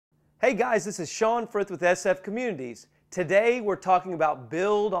Hey guys, this is Sean Frith with SF Communities. Today we're talking about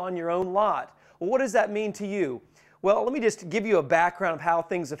build on your own lot. Well, what does that mean to you? Well, let me just give you a background of how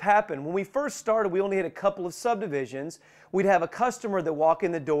things have happened. When we first started, we only had a couple of subdivisions. We'd have a customer that walk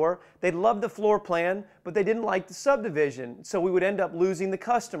in the door. They'd love the floor plan, but they didn't like the subdivision, so we would end up losing the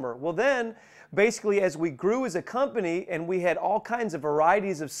customer. Well then, basically as we grew as a company and we had all kinds of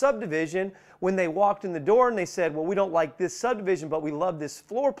varieties of subdivision, when they walked in the door and they said, well, we don't like this subdivision, but we love this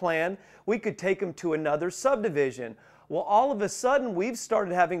floor plan, we could take them to another subdivision. Well, all of a sudden, we've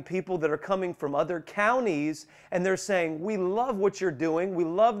started having people that are coming from other counties, and they're saying, we love what you're doing, we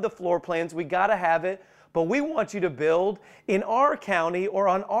love the floor plans, we got to have it, but we want you to build in our county or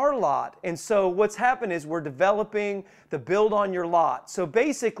on our lot. And so what's happened is we're developing the build on your lot. So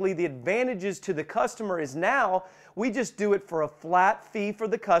basically, the advantages to the customer is now we just do it for a flat fee for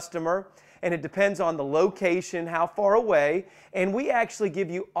the customer, and it depends on the location, how far away, and we actually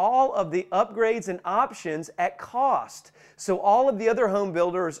give you all of the upgrades and options at cost. So all of the other home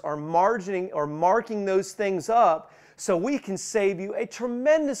builders are margining or marking those things up, so we can save you a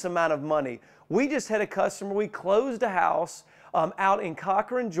tremendous amount of money. We just had a customer, we closed a house out in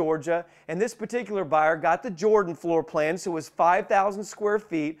Cochran, Georgia, and this particular buyer got the Jordan floor plan, so it was 5,000 square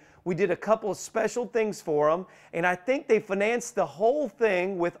feet. We did a couple of special things for them, and I think they financed the whole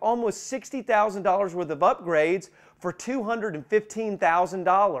thing with almost $60,000 worth of upgrades for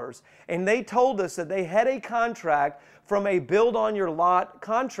 $215,000. And they told us that they had a contract from a build on your lot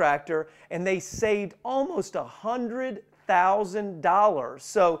contractor, and they saved almost $100,000.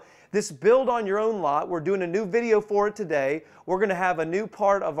 So this build on your own lot, we're doing a new video for it today. We're going to have a new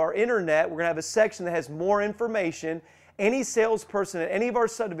part of our internet. We're going to have a section that has more information. Any salesperson at any of our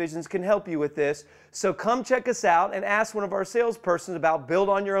subdivisions can help you with this. So come check us out and ask one of our salespersons about build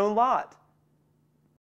on your own lot.